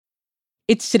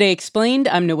It's Today Explained.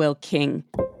 I'm Noelle King.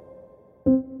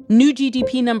 New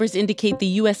GDP numbers indicate the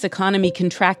U.S. economy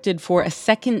contracted for a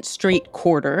second straight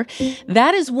quarter.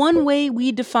 That is one way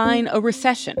we define a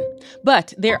recession.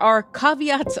 But there are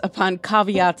caveats upon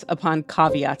caveats upon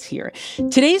caveats here.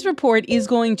 Today's report is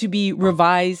going to be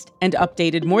revised and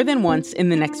updated more than once in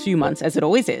the next few months, as it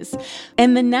always is.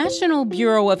 And the National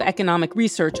Bureau of Economic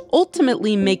Research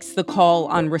ultimately makes the call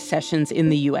on recessions in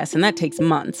the U.S., and that takes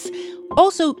months.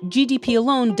 Also, GDP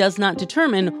alone does not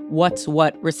determine what's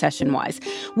what recession-wise,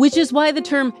 which is why the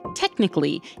term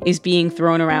technically is being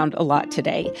thrown around a lot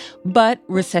today. But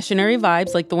recessionary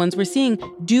vibes, like the ones we're seeing,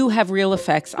 do have real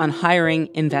effects on hiring,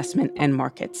 investment, and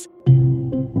markets.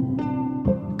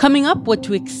 Coming up, what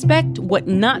to expect, what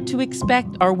not to expect.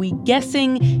 Are we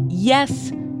guessing?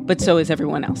 Yes, but so is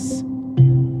everyone else.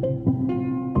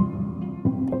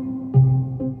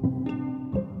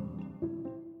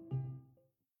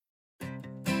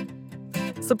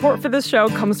 Support for this show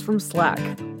comes from Slack.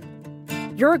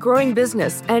 You're a growing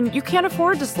business, and you can't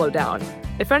afford to slow down.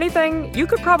 If anything, you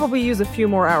could probably use a few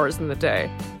more hours in the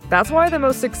day. That's why the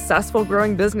most successful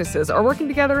growing businesses are working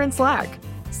together in Slack.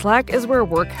 Slack is where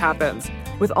work happens,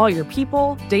 with all your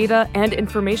people, data, and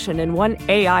information in one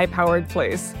AI-powered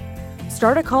place.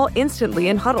 Start a call instantly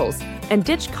in huddles and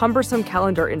ditch cumbersome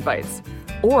calendar invites.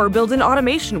 Or build an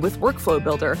automation with Workflow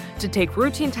Builder to take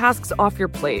routine tasks off your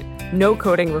plate. No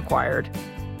coding required.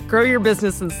 Grow your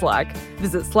business in Slack.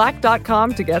 Visit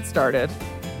slack.com to get started.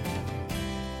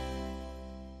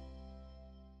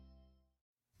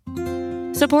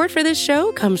 Support for this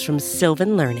show comes from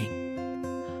Sylvan Learning.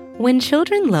 When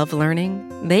children love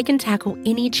learning, they can tackle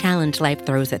any challenge life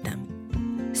throws at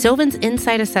them. Sylvan's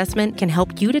Insight Assessment can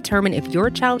help you determine if your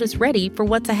child is ready for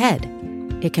what's ahead.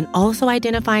 It can also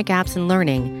identify gaps in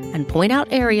learning and point out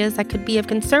areas that could be of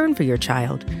concern for your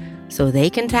child so they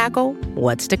can tackle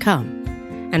what's to come.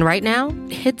 And right now,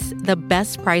 it's the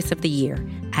best price of the year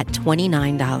at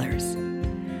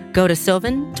 $29. Go to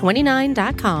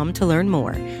sylvan29.com to learn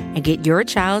more and get your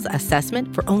child's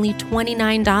assessment for only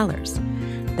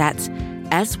 $29. That's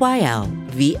SYLVAN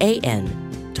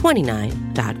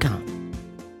 29.com.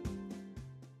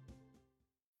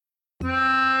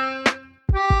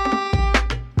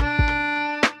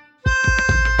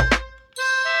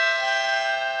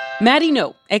 Maddie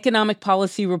No, economic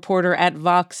policy reporter at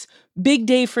Vox. Big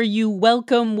day for you.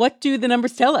 Welcome. What do the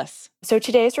numbers tell us? So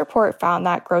today's report found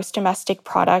that gross domestic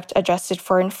product adjusted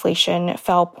for inflation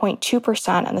fell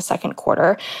 0.2% in the second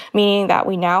quarter, meaning that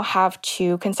we now have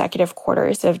 2 consecutive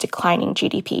quarters of declining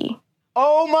GDP.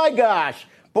 Oh my gosh.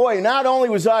 Boy, not only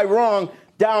was I wrong,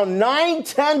 down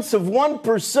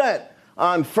 0.9%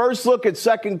 on first look at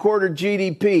second quarter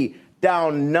GDP,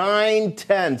 down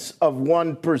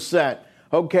 0.9%.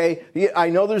 Okay, I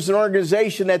know there's an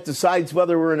organization that decides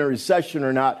whether we're in a recession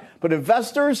or not, but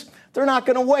investors, they're not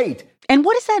going to wait. And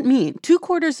what does that mean? 2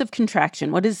 quarters of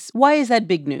contraction. Why is that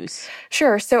big news?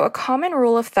 Sure. So a common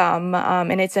rule of thumb,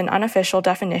 and it's an unofficial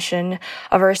definition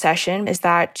of a recession, is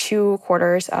that 2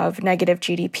 quarters of negative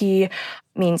GDP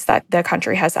means that the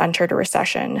country has entered a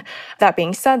recession. That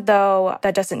being said, though,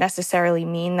 that doesn't necessarily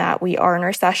mean that we are in a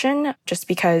recession, just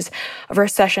because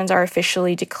recessions are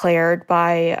officially declared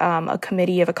by a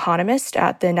committee of economists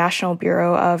at the National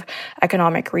Bureau of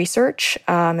Economic Research.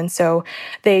 And so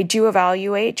they do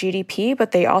evaluate GDP,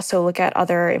 but they also look at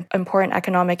other important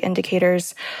economic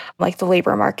indicators like the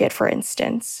labor market, for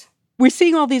instance. We're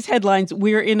seeing all these headlines.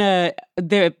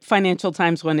 The Financial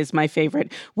Times one is my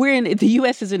favorite. The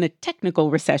U.S. is in a technical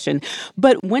recession.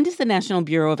 But when does the National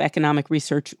Bureau of Economic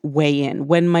Research weigh in?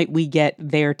 When might we get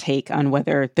their take on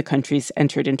whether the country's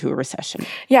entered into a recession?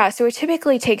 Yeah, so it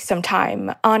typically takes some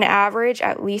time. On average,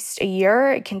 at least a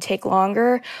year. It can take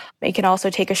longer. It can also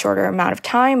take a shorter amount of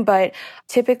time, but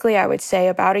typically I would say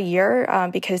about a year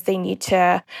because they need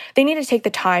to take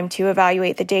the time to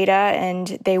evaluate the data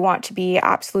and they want to be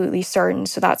absolutely certain.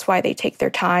 So that's why they take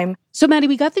their time. So, Maddie,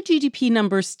 we got the GDP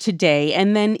numbers today,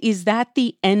 and then is that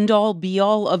the end-all,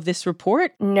 be-all of this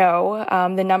report? No,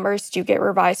 the numbers do get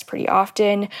revised pretty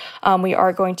often. We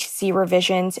are going to see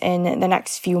revisions in the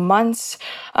next few months,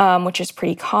 which is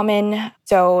pretty common.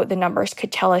 So the numbers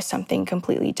could tell us something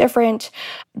completely different.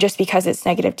 Just because it's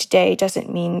negative today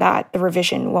doesn't mean that the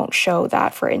revision won't show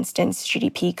that, for instance,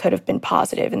 GDP could have been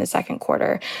positive in the second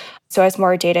quarter. So as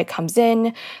more data comes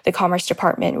in, the Commerce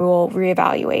Department will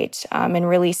reevaluate and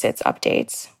release its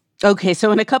updates. Okay,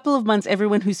 so in a couple of months,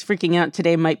 everyone who's freaking out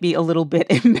today might be a little bit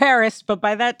embarrassed, but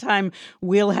by that time,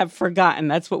 we'll have forgotten.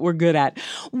 That's what we're good at.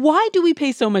 Why do we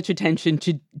pay so much attention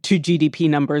to GDP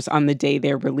numbers on the day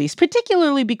they're released,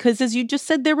 particularly because, as you just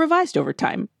said, they're revised over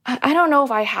time? I don't know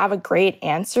if I have a great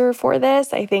answer for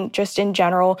this. I think just in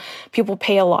general, people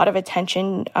pay a lot of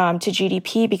attention to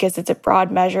GDP because it's a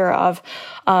broad measure of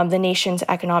the nation's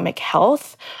economic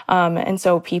health. And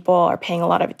so people are paying a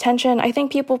lot of attention. I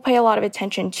think people pay a lot of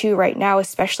attention too right now,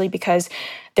 especially because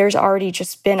there's already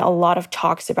just been a lot of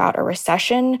talks about a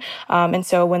recession. And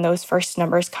so when those first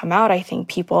numbers come out, I think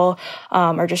people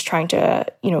are just trying to,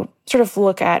 sort of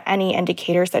look at any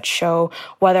indicators that show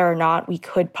whether or not we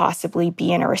could possibly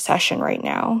be in a recession right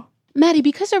now. Maddie,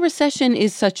 because a recession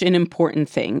is such an important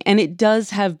thing, and it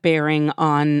does have bearing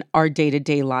on our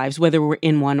day-to-day lives, whether we're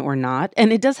in one or not,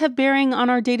 and it does have bearing on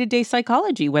our day-to-day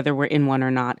psychology, whether we're in one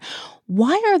or not,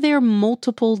 why are there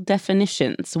multiple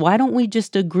definitions? Why don't we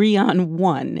just agree on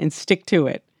one and stick to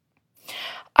it?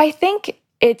 I think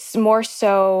it's more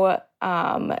so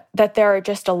that there are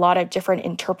just a lot of different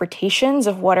interpretations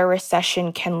of what a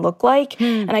recession can look like.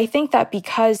 And I think that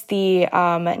because the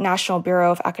National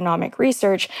Bureau of Economic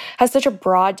Research has such a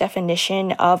broad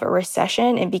definition of a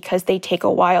recession, and because they take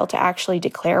a while to actually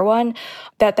declare one,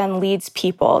 that then leads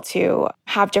people to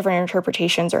have different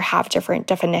interpretations or have different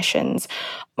definitions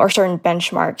or certain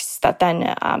benchmarks that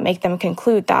then make them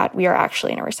conclude that we are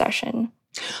actually in a recession.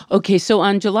 Okay, so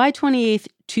on July 28th,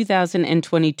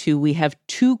 2022, we have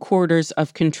 2 quarters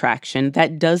of contraction.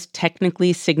 That does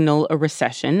technically signal a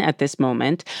recession at this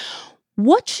moment.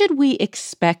 What should we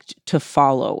expect to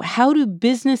follow? How do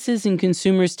businesses and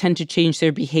consumers tend to change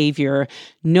their behavior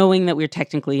knowing that we're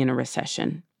technically in a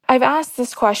recession? I've asked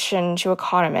this question to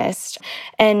economists,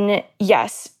 and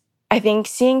yes, I think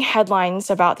seeing headlines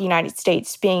about the United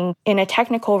States being in a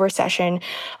technical recession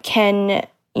can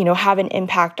have an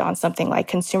impact on something like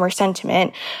consumer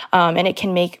sentiment, and it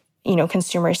can make,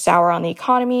 consumers sour on the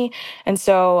economy. And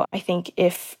so I think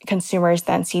if consumers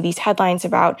then see these headlines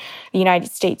about the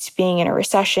United States being in a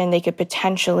recession, they could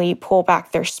potentially pull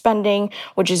back their spending,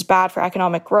 which is bad for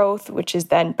economic growth, which is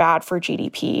then bad for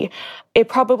GDP. It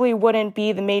probably wouldn't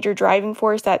be the major driving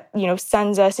force that,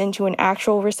 sends us into an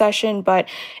actual recession, but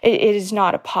it is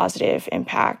not a positive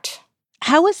impact.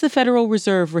 How is the Federal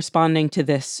Reserve responding to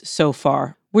this so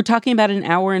far? We're talking about an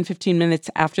hour and 15 minutes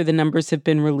after the numbers have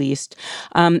been released.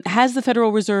 Has the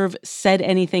Federal Reserve said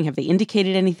anything? Have they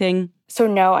indicated anything? So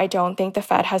no, I don't think the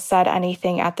Fed has said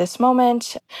anything at this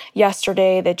moment.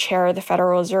 Yesterday, the chair of the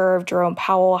Federal Reserve, Jerome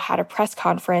Powell, had a press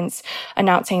conference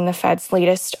announcing the Fed's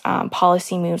latest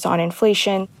policy moves on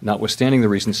inflation. Notwithstanding the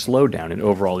recent slowdown in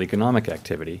overall economic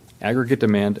activity, aggregate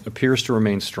demand appears to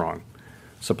remain strong.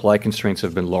 Supply constraints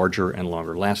have been larger and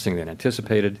longer lasting than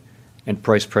anticipated, and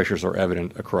price pressures are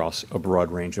evident across a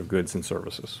broad range of goods and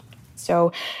services.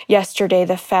 So yesterday,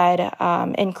 the Fed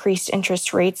increased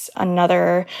interest rates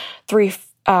another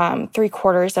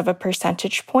 3/4 of a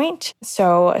percentage point.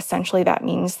 So essentially that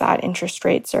means that interest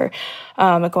rates are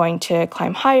going to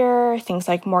climb higher. Things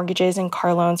like mortgages and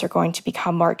car loans are going to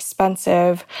become more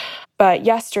expensive. But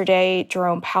yesterday,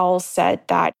 Jerome Powell said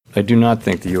that I do not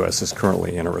think the U.S. is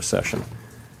currently in a recession.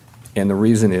 And the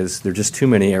reason is there are just too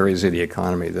many areas of the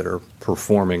economy that are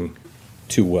performing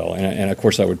too well. And of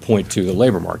course, I would point to the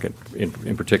labor market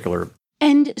in particular.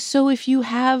 And so if you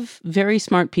have very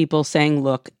smart people saying,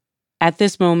 look, at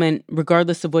this moment,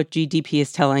 regardless of what GDP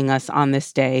is telling us on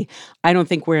this day, I don't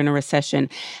think we're in a recession.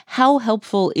 How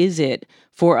helpful is it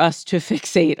for us to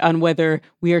fixate on whether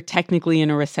we are technically in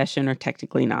a recession or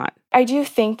technically not? I do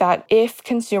think that if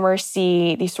consumers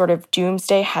see these sort of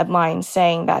doomsday headlines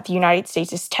saying that the United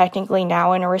States is technically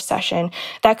now in a recession,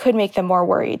 that could make them more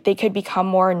worried. They could become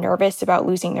more nervous about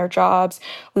losing their jobs,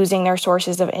 losing their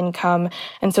sources of income.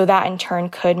 And so that in turn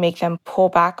could make them pull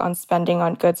back on spending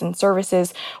on goods and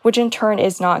services, which in turn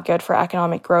is not good for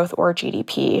economic growth or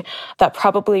GDP. That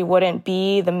probably wouldn't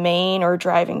be the main or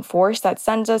driving force that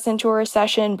sends us into a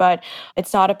recession, but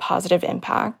it's not a positive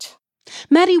impact.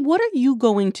 Maddie, what are you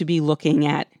going to be looking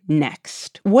at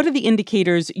next? What are the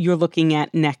indicators you're looking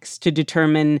at next to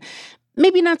determine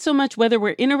maybe not so much whether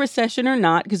we're in a recession or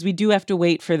not, because we do have to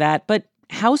wait for that, but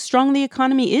how strong the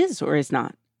economy is or is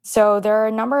not? So there are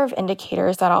a number of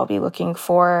indicators that I'll be looking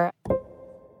for.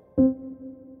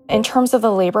 In terms of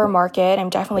the labor market, I'm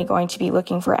definitely going to be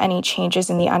looking for any changes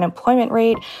in the unemployment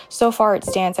rate. So far, it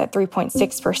stands at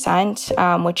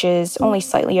 3.6%, which is only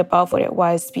slightly above what it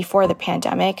was before the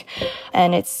pandemic.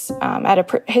 And it's at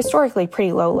a historically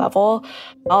pretty low level.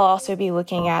 I'll also be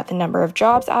looking at the number of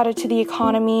jobs added to the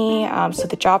economy. So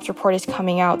the jobs report is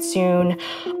coming out soon.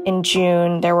 In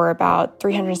June, there were about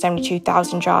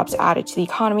 372,000 jobs added to the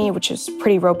economy, which is a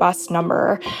pretty robust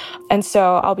number. And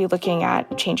so I'll be looking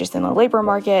at changes in the labor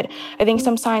market. I think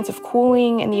some signs of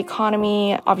cooling in the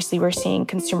economy. Obviously, we're seeing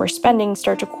consumer spending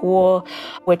start to cool,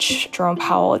 which Jerome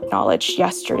Powell acknowledged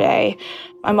yesterday.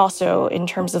 I'm also, in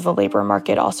terms of the labor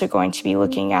market, also going to be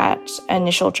looking at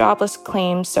initial jobless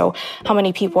claims. So how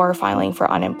many people are filing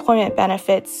for unemployment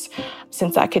benefits,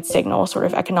 since that could signal sort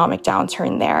of economic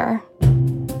downturn there.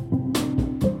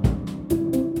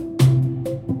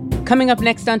 Coming up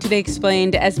next on Today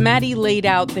Explained, as Maddie laid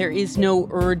out, there is no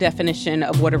definition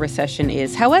of what a recession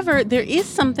is. However, there is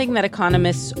something that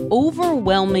economists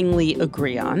overwhelmingly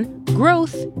agree on.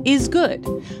 Growth is good.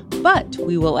 But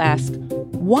we will ask,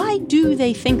 why do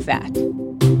they think that?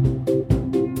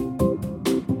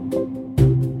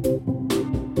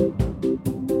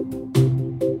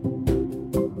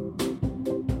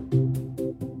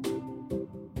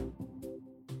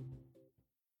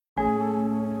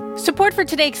 Support for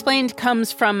Today Explained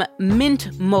comes from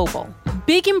Mint Mobile.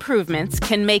 Big improvements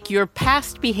can make your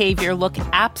past behavior look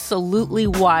absolutely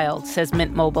wild, says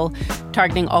Mint Mobile,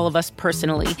 targeting all of us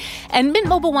personally. And Mint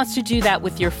Mobile wants to do that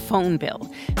with your phone bill.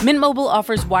 Mint Mobile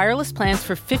offers wireless plans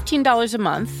for $15 a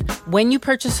month when you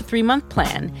purchase a 3-month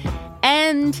plan.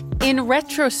 And in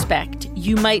retrospect,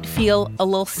 you might feel a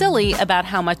little silly about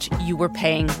how much you were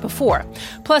paying before.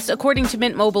 Plus, according to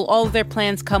Mint Mobile, all of their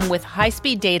plans come with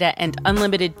high-speed data and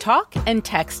unlimited talk and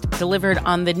text delivered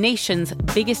on the nation's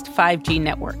biggest 5G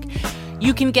network.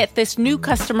 You can get this new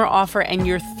customer offer and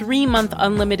your 3-month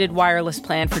unlimited wireless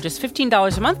plan for just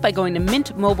 $15 a month by going to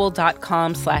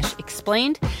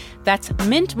mintmobile.com/explained. That's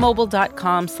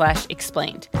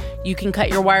mintmobile.com/explained. You can cut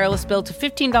your wireless bill to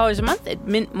 $15 a month at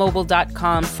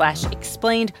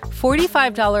mintmobile.com/explained.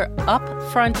 $45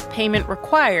 upfront payment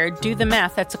required. Do the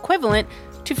math. That's equivalent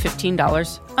to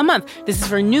 $15 a month. This is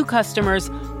for new customers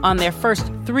on their first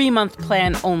 3-month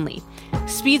plan only.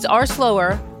 Speeds are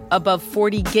slower, above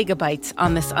 40 gigabytes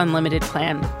on this unlimited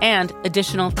plan, and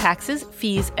additional taxes,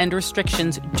 fees, and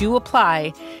restrictions do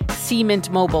apply. See Mint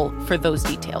Mobile for those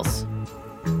details.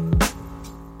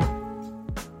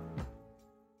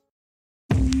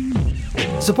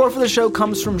 Support for the show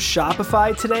comes from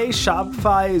Shopify today.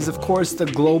 Shopify is, of course, the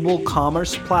global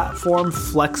commerce platform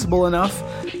flexible enough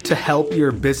to help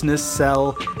your business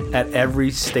sell at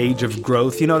every stage of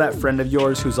growth. You know that friend of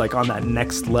yours who's like on that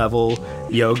next level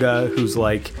yoga, who's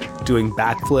like doing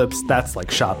backflips? That's like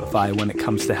Shopify when it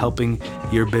comes to helping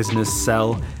your business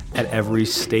sell at every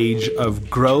stage of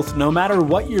growth. No matter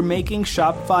what you're making,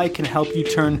 Shopify can help you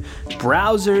turn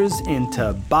browsers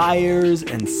into buyers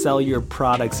and sell your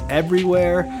products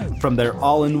everywhere, from their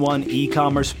all-in-one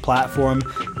e-commerce platform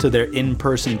to their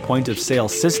in-person point-of-sale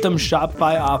system.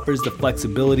 Shopify offers the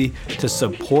flexibility to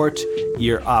support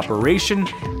your operation.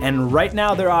 And right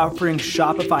now they're offering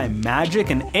Shopify Magic,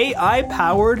 an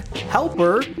AI-powered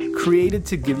helper created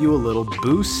to give you a little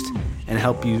boost and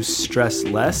help you stress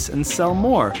less and sell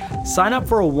more. Sign up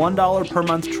for a $1 per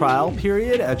month trial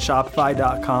period at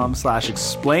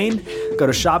shopify.com/explained. Go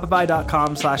to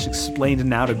shopify.com/explained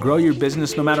now to grow your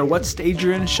business no matter what stage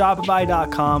you're in.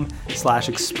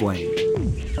 Shopify.com/explained.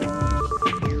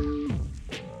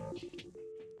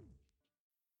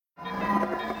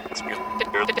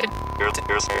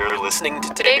 You're listening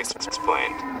to Today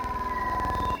Explained.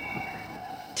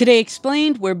 Today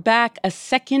Explained, we're back. A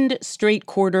second straight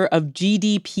quarter of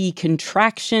GDP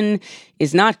contraction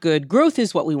is not good. Growth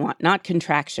is what we want, not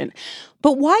contraction.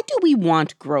 But why do we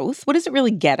want growth? What does it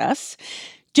really get us?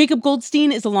 Jacob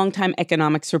Goldstein is a longtime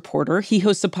economics reporter. He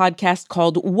hosts a podcast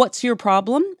called What's Your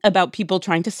Problem? About people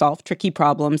trying to solve tricky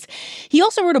problems. He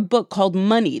also wrote a book called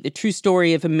Money, the true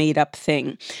story of a made-up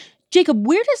thing. Jacob,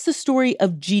 where does the story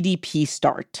of GDP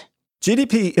start?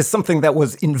 GDP is something that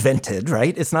was invented,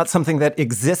 right? It's not something that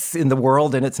exists in the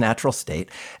world in its natural state.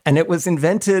 And it was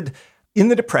invented in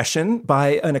the Depression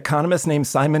by an economist named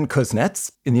Simon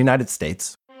Kuznets in the United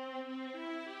States.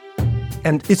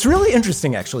 And it's really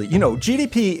interesting, actually. You know,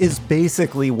 GDP is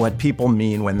basically what people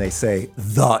mean when they say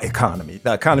the economy.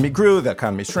 The economy grew, the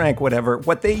economy shrank, whatever.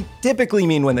 What they typically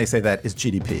mean when they say that is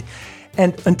GDP.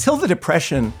 And until the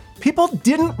Depression, people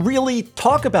didn't really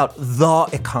talk about the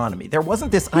economy. There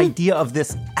wasn't this idea of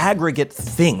this aggregate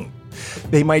thing.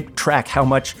 They might track how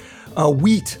much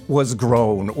wheat was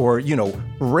grown, or, you know,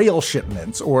 rail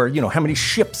shipments, or, you know, how many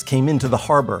ships came into the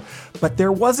harbor. But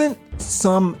there wasn't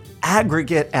some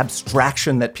aggregate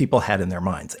abstraction that people had in their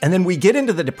minds. And then we get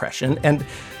into the Depression, and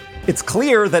it's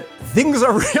clear that things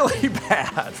are really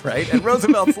bad, right? And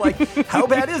Roosevelt's like, how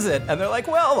bad is it? And they're like,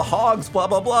 well, the hogs, blah,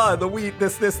 blah, blah, the wheat,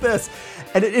 this.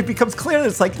 And it becomes clear that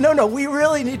it's like, no, we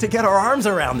really need to get our arms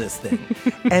around this thing.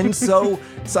 And so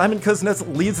Simon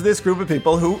Kuznets leads this group of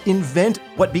people who invent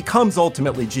what becomes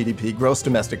ultimately GDP, gross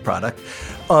domestic product,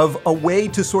 of a way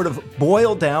to sort of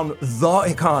boil down the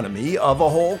economy of a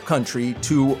whole country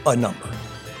to a number.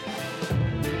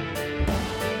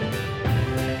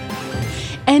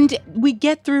 And we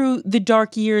get through the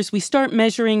dark years, we start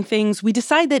measuring things, we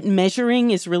decide that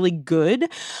measuring is really good,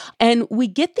 and we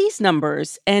get these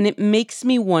numbers, and it makes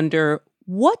me wonder,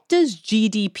 what does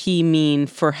GDP mean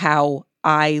for how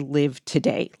I live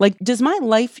today? Like, does my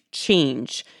life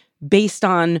change based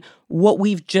on what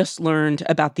we've just learned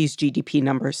about these GDP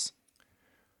numbers?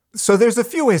 So there's a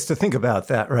few ways to think about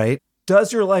that, right?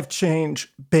 Does your life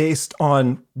change based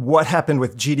on what happened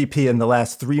with GDP in the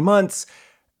last 3 months?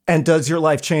 And does your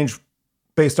life change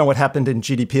based on what happened in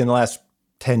GDP in the last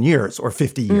 10 years or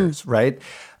 50 years, right?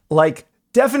 Like,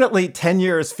 definitely 10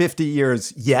 years, 50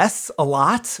 years, yes, a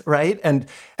lot, right? And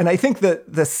I think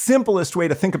that the simplest way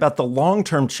to think about the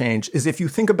long-term change is if you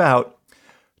think about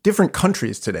different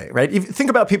countries today, right? If you think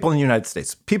about people in the United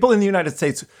States. People in the United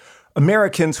States,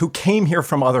 Americans who came here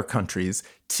from other countries,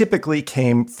 typically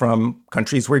came from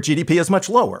countries where GDP is much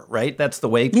lower, right? That's the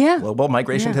way global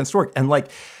migration tends to work. And like,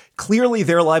 clearly,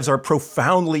 their lives are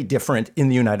profoundly different in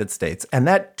the United States. And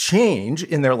that change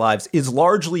in their lives is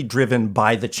largely driven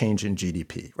by the change in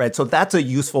GDP, right? So that's a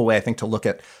useful way, I think, to look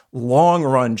at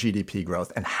long-run GDP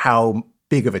growth and how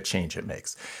big of a change it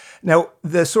makes. Now,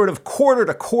 the sort of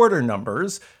quarter-to-quarter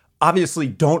numbers obviously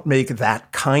don't make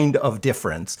that kind of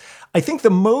difference. I think the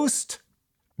most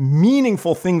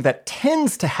meaningful thing that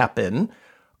tends to happen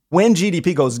when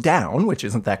GDP goes down, which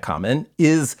isn't that common,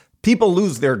 is people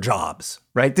lose their jobs,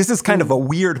 right? This is kind of a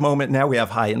weird moment now. We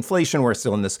have high inflation. We're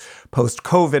still in this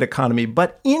post-COVID economy.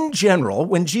 But in general,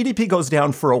 when GDP goes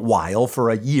down for a while,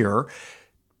 for a year,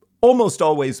 almost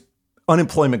always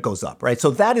unemployment goes up, right?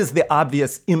 So that is the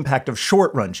obvious impact of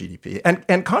short-run GDP.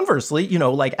 And conversely, you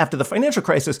know, like after the financial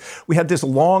crisis, we had this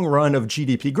long run of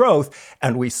GDP growth,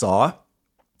 and we saw,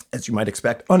 as you might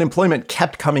expect, unemployment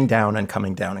kept coming down and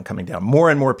coming down and coming down. More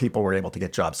and more people were able to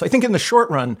get jobs. So I think in the short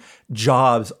run,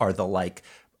 jobs are the like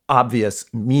obvious,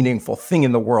 meaningful thing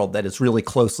in the world that is really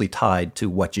closely tied to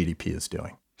what GDP is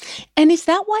doing. And is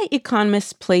that why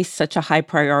economists place such a high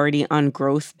priority on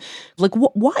growth? Like,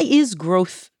 why is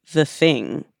growth the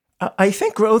thing? I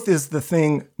think growth is the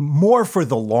thing more for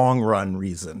the long run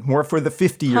reason, more for the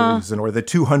 50-year reason or the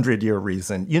 200-year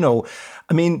reason. You know,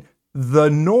 I mean, the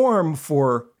norm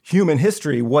for human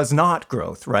history was not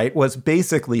growth, right? Was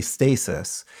basically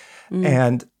stasis.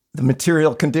 And the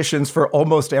material conditions for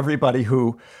almost everybody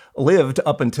who lived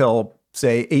up until,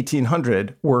 say,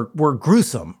 1800 were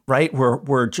gruesome, right?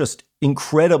 Were just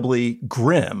incredibly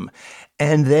grim.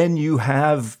 And then you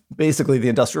have basically the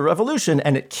Industrial Revolution,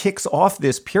 and it kicks off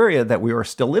this period that we are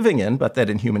still living in, but that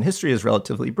in human history is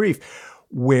relatively brief,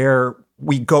 where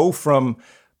we go from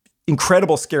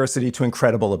incredible scarcity to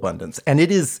incredible abundance. And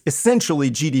it is essentially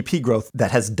GDP growth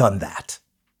that has done that.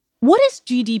 What does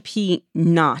GDP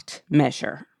not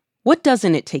measure? What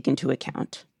doesn't it take into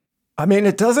account? I mean,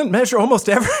 it doesn't measure almost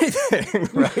everything,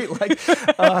 right? Like,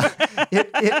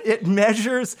 it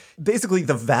measures basically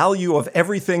the value of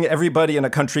everything everybody in a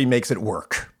country makes it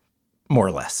work, more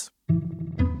or less. I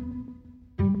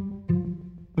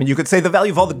mean, you could say the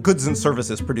value of all the goods and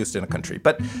services produced in a country,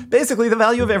 but basically the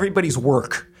value of everybody's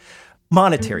work,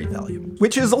 monetary value,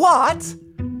 which is a lot,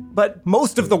 but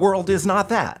most of the world is not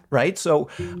that, right? So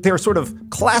there are sort of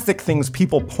classic things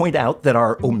people point out that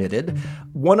are omitted.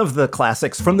 One of the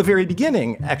classics from the very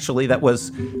beginning, actually, that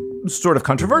was sort of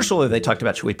controversial, they talked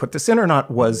about, should we put this in or not,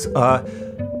 was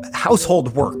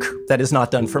household work that is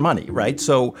not done for money, right?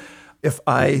 So if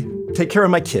I take care of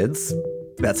my kids,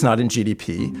 that's not in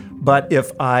GDP. But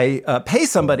if I pay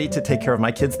somebody to take care of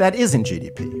my kids, that is in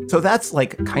GDP. So that's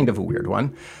like kind of a weird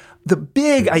one. The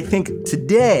big, I think,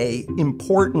 today,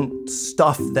 important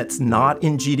stuff that's not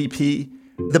in GDP,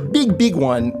 the big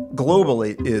one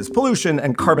globally is pollution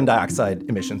and carbon dioxide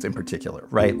emissions in particular,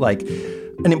 right? Like,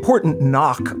 an important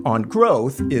knock on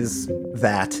growth is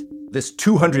that this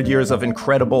 200 years of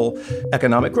incredible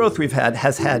economic growth we've had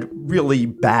has had really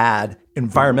bad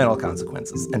environmental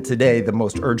consequences. And today, the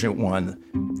most urgent one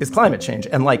is climate change.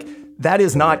 And like, that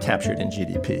is not captured in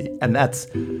GDP. And that's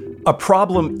a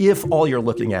problem if all you're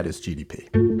looking at is GDP.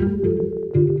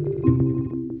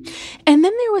 And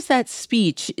then there there was that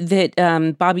speech that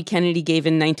Bobby Kennedy gave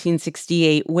in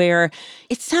 1968 where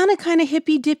it sounded kind of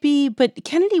hippy-dippy, but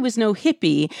Kennedy was no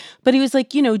hippie. But he was like,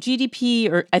 GDP,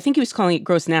 or I think he was calling it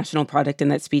gross national product in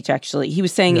that speech, actually. He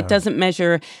was saying it doesn't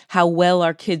measure how well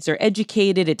our kids are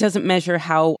educated. It doesn't measure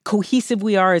how cohesive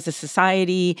we are as a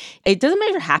society. It doesn't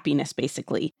measure happiness,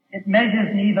 basically. It measures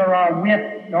neither our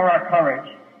wit nor our courage,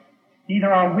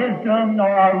 neither our wisdom nor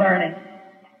our learning,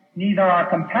 neither our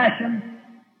compassion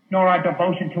nor our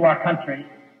devotion to our country.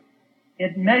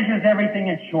 It measures everything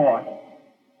in short,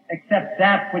 except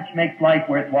that which makes life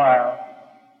worthwhile.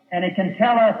 And it can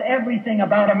tell us everything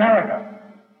about America,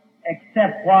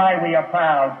 except why we are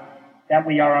proud that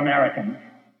we are Americans.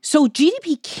 So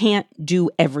GDP can't do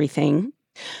everything,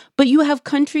 but you have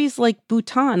countries like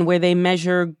Bhutan where they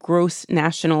measure gross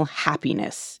national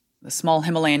happiness. The small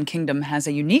Himalayan kingdom has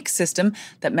a unique system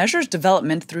that measures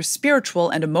development through spiritual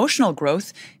and emotional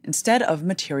growth instead of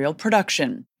material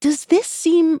production. Does this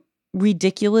seem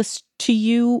ridiculous to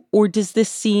you, or does this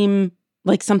seem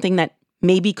like something that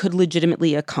maybe could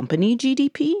legitimately accompany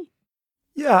GDP?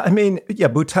 Yeah,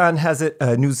 Bhutan has it.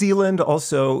 New Zealand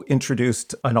also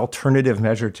introduced an alternative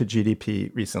measure to GDP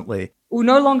recently. It will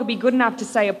no longer be good enough to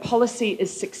say a policy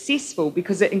is successful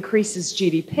because it increases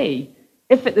GDP,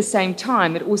 if at the same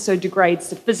time it also degrades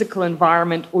the physical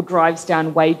environment or drives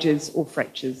down wages or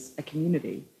fractures a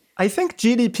community. I think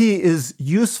GDP is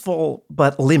useful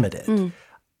but limited.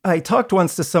 I talked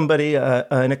once to somebody,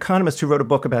 an economist who wrote a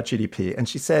book about GDP, and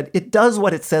she said, it does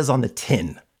what it says on the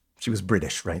tin. She was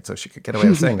British, right? So she could get away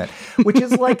with saying that, which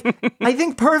is I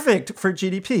think perfect for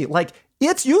GDP.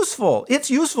 It's useful. It's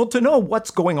useful to know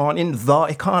what's going on in the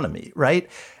economy, right?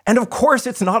 And of course,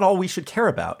 it's not all we should care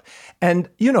about. And,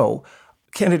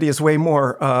 Kennedy is way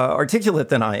more articulate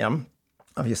than I am,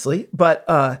 obviously,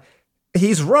 but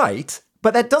he's right.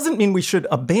 But that doesn't mean we should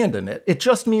abandon it. It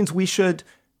just means we should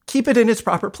keep it in its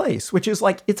proper place, which is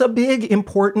it's a big,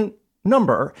 important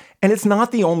number, and it's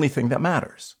not the only thing that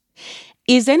matters.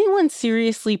 Is anyone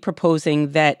seriously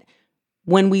proposing that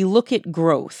when we look at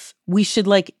growth, we should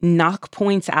knock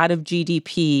points out of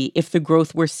GDP if the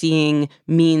growth we're seeing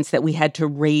means that we had to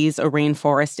raise a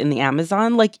rainforest in the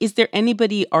Amazon? Is there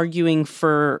anybody arguing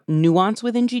for nuance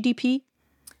within GDP?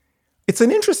 It's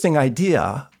an interesting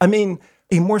idea.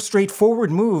 A more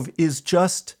straightforward move is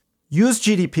just use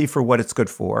GDP for what it's good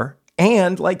for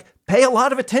and pay a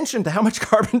lot of attention to how much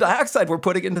carbon dioxide we're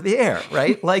putting into the air,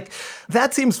 right?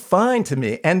 That seems fine to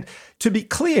me. And to be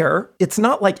clear, it's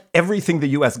not like everything the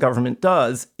U.S. government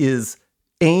does is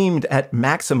aimed at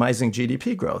maximizing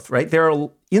GDP growth, right? There are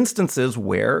instances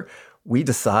where we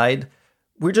decide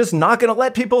we're just not going to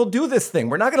let people do this thing.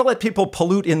 We're not going to let people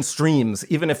pollute in streams,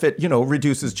 even if it,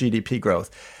 reduces GDP growth.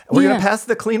 We're going to pass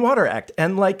the Clean Water Act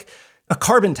and a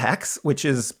carbon tax, which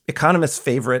is economists'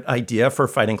 favorite idea for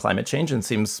fighting climate change and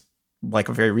seems like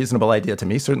a very reasonable idea to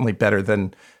me, certainly better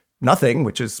than nothing,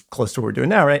 which is close to what we're doing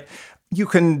now, right? You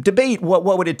can debate what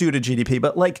would it do to GDP,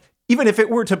 but even if it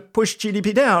were to push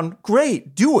GDP down,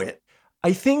 great, do it.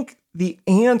 I think the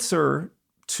answer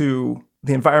to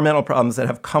the environmental problems that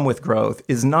have come with growth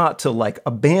is not to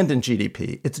abandon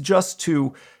GDP. It's just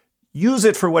to use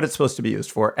it for what it's supposed to be used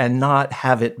for and not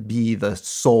have it be the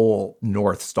sole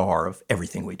North Star of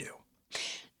everything we do.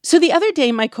 So the other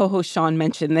day, my co-host Sean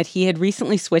mentioned that he had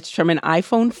recently switched from an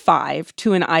iPhone 5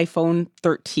 to an iPhone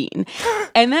 13.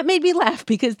 And that made me laugh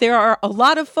because there are a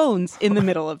lot of phones in the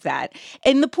middle of that.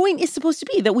 And the point is supposed to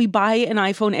be that we buy an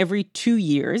iPhone every 2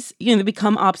 years. They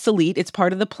become obsolete. It's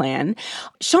part of the plan.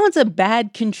 Sean's a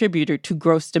bad contributor to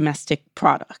gross domestic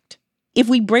product. If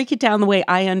we break it down the way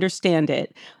I understand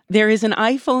it, there is an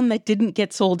iPhone that didn't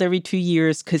get sold every 2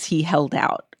 years because he held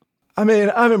out. I'm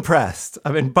impressed.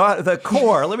 The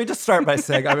core, let me just start by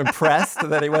saying I'm impressed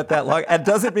that he went that long. It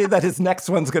doesn't mean that his next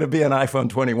one's going to be an iPhone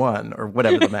 21 or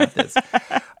whatever the math is.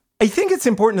 I think it's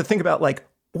important to think about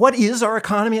what is our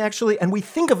economy actually? And we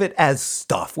think of it as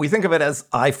stuff. We think of it as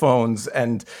iPhones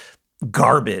and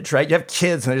garbage, right? You have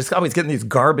kids and they're just always getting these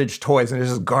garbage toys and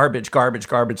there's just garbage,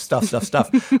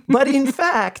 stuff. But in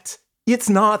fact, it's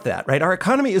not that, right? Our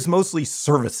economy is mostly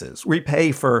services. We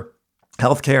pay for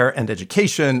healthcare and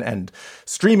education and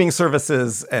streaming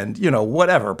services and,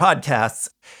 whatever, podcasts.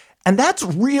 And that's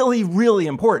really, really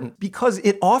important because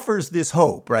it offers this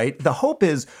hope, right? The hope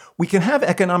is we can have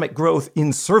economic growth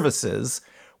in services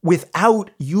without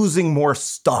using more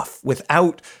stuff,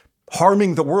 without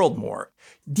harming the world more.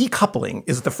 decoupling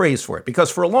is the phrase for it,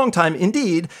 because for a long time,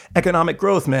 indeed, economic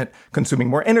growth meant consuming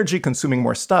more energy, consuming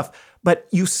more stuff. But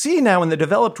you see now in the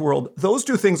developed world, those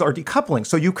two things are decoupling.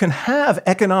 So you can have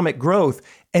economic growth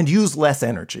and use less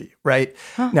energy, right?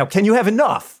 Now, can you have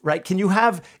enough, right? Can you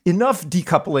have enough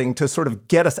decoupling to sort of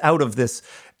get us out of this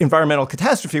environmental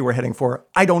catastrophe we're heading for?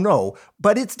 I don't know,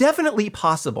 but it's definitely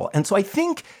possible. And so I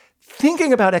think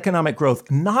thinking about economic growth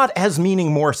not as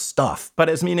meaning more stuff, but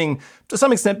as meaning to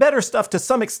some extent better stuff, to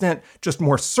some extent just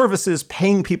more services,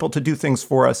 paying people to do things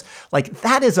for us, like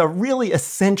that is a really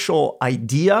essential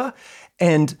idea.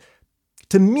 And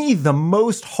to me, the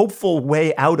most hopeful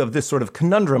way out of this sort of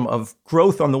conundrum of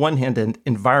growth on the one hand and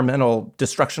environmental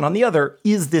destruction on the other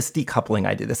is this decoupling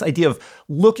idea, this idea of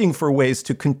looking for ways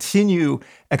to continue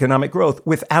economic growth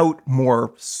without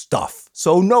more stuff.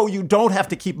 So no, you don't have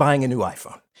to keep buying a new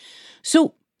iPhone.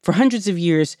 So for hundreds of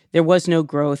years, there was no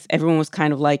growth. Everyone was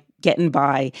kind of like getting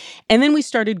by. And then we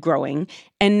started growing.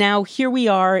 And now here we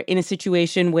are in a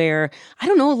situation where, I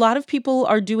don't know, a lot of people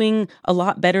are doing a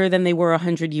lot better than they were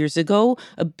 100 years ago.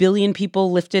 1 billion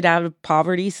people lifted out of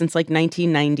poverty since like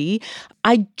 1990.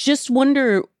 I just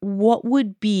wonder what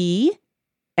would be,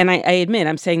 and I admit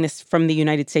I'm saying this from the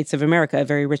United States of America, a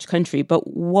very rich country,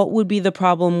 but what would be the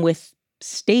problem with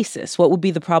stasis? What would be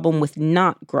the problem with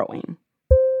not growing?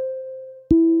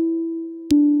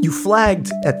 You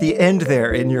flagged at the end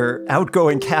there in your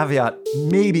outgoing caveat,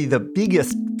 maybe the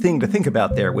biggest thing to think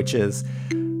about there, which is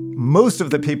most of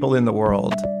the people in the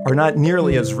world are not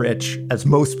nearly as rich as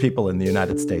most people in the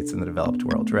United States and the developed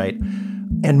world, right?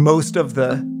 And most of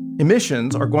the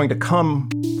emissions are going to come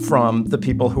from the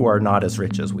people who are not as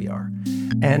rich as we are.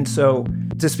 And so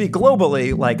to speak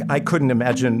globally, like I couldn't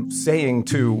imagine saying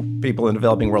to people in the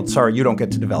developing world, sorry, you don't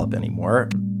get to develop anymore.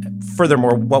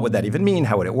 Furthermore, what would that even mean?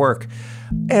 How would it work?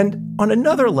 And on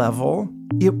another level,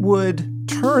 it would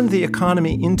turn the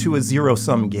economy into a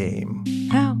zero-sum game.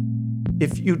 How?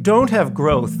 If you don't have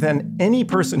growth, then any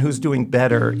person who's doing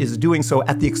better is doing so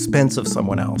at the expense of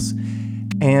someone else.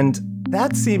 And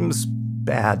that seems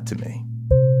bad to me.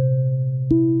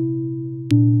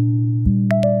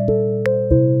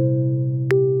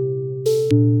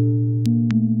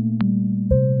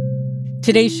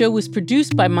 Today's show was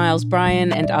produced by Miles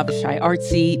Bryan and Avishai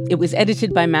Artsy. It was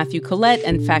edited by Matthew Collette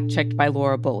and fact-checked by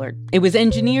Laura Bullard. It was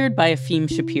engineered by Afim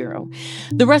Shapiro.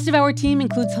 The rest of our team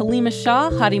includes Halima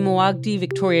Shah, Hadi Moagdi,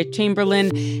 Victoria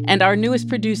Chamberlain, and our newest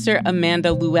producer,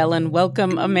 Amanda Llewellyn.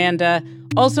 Welcome, Amanda.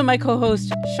 Also my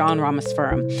co-host, Sean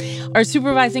Ramaswamy. Our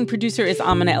supervising producer is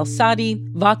Amina El-Sadi.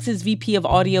 Vox's VP of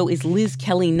Audio is Liz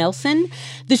Kelly-Nelson.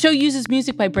 The show uses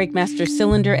music by Breakmaster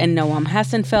Cylinder and Noam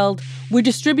Hassenfeld. We're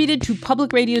distributed to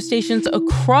public radio stations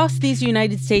across these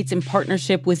United States in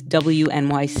partnership with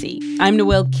WNYC. I'm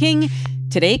Noel King.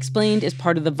 Today Explained is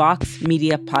part of the Vox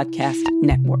Media Podcast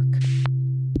Network.